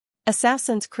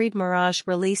Assassin's Creed Mirage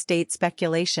release date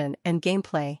speculation and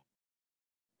gameplay.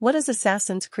 What is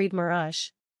Assassin's Creed Mirage?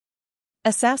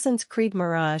 Assassin's Creed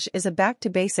Mirage is a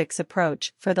back-to-basics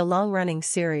approach for the long-running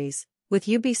series, with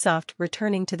Ubisoft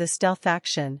returning to the stealth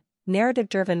action,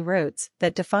 narrative-driven roots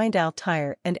that defined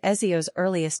Altair and Ezio's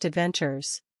earliest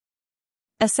adventures.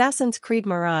 Assassin's Creed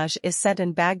Mirage is set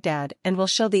in Baghdad and will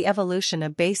show the evolution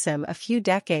of Basim a few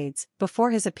decades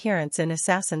before his appearance in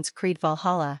Assassin's Creed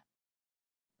Valhalla.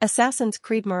 Assassin's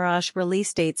Creed Mirage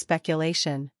release date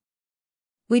speculation.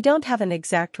 We don't have an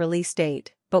exact release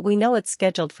date, but we know it's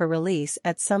scheduled for release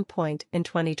at some point in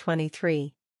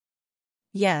 2023.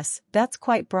 Yes, that's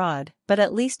quite broad, but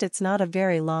at least it's not a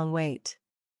very long wait.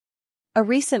 A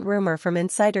recent rumor from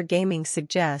Insider Gaming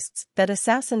suggests that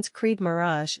Assassin's Creed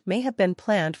Mirage may have been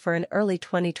planned for an early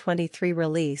 2023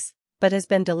 release, but has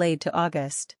been delayed to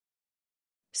August.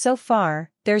 So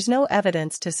far, there's no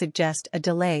evidence to suggest a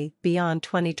delay beyond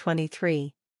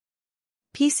 2023.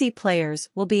 PC players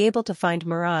will be able to find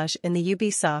Mirage in the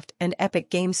Ubisoft and Epic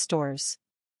Games stores.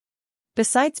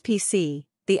 Besides PC,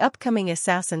 the upcoming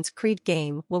Assassin's Creed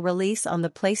game will release on the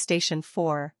PlayStation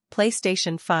 4,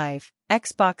 PlayStation 5,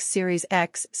 Xbox Series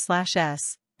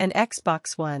X/S, and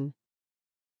Xbox One.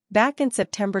 Back in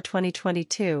September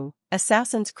 2022,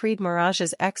 Assassin's Creed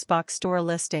Mirage's Xbox Store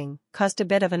listing caused a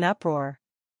bit of an uproar.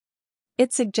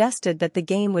 It suggested that the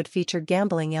game would feature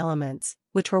gambling elements,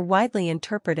 which were widely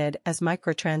interpreted as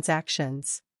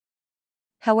microtransactions.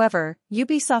 However,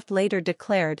 Ubisoft later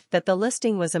declared that the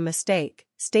listing was a mistake,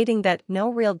 stating that no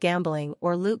real gambling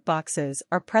or loot boxes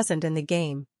are present in the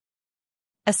game.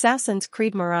 Assassin's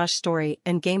Creed Mirage story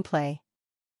and gameplay.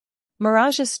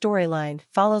 Mirage's storyline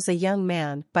follows a young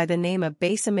man by the name of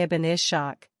Basim ibn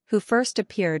Ishaq, who first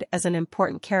appeared as an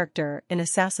important character in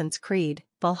Assassin's Creed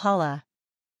Valhalla.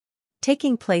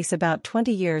 Taking place about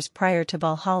 20 years prior to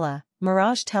Valhalla,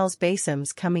 Mirage tells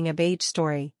Basim's coming-of-age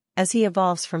story, as he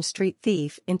evolves from street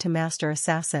thief into master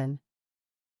assassin.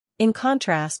 In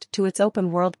contrast to its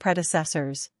open-world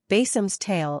predecessors, Basim's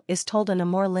tale is told in a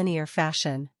more linear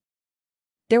fashion.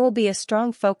 There will be a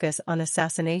strong focus on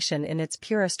assassination in its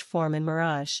purest form in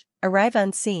Mirage: arrive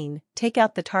unseen, take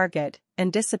out the target,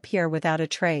 and disappear without a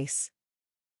trace.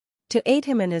 To aid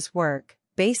him in his work,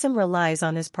 Basim relies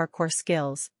on his parkour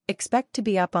skills, expect to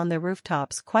be up on the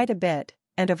rooftops quite a bit,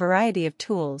 and a variety of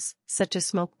tools, such as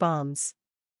smoke bombs.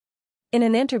 In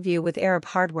an interview with Arab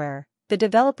Hardware, the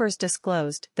developers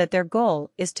disclosed that their goal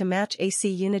is to match AC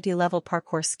Unity-level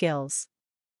parkour skills.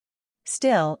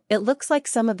 Still, it looks like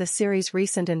some of the series'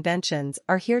 recent inventions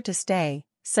are here to stay,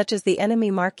 such as the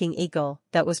enemy marking eagle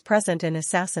that was present in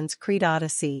Assassin's Creed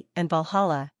Odyssey and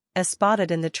Valhalla, as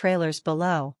spotted in the trailers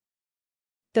below.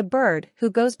 The bird, who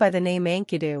goes by the name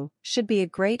Enkidu, should be a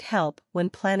great help when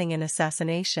planning an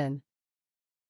assassination.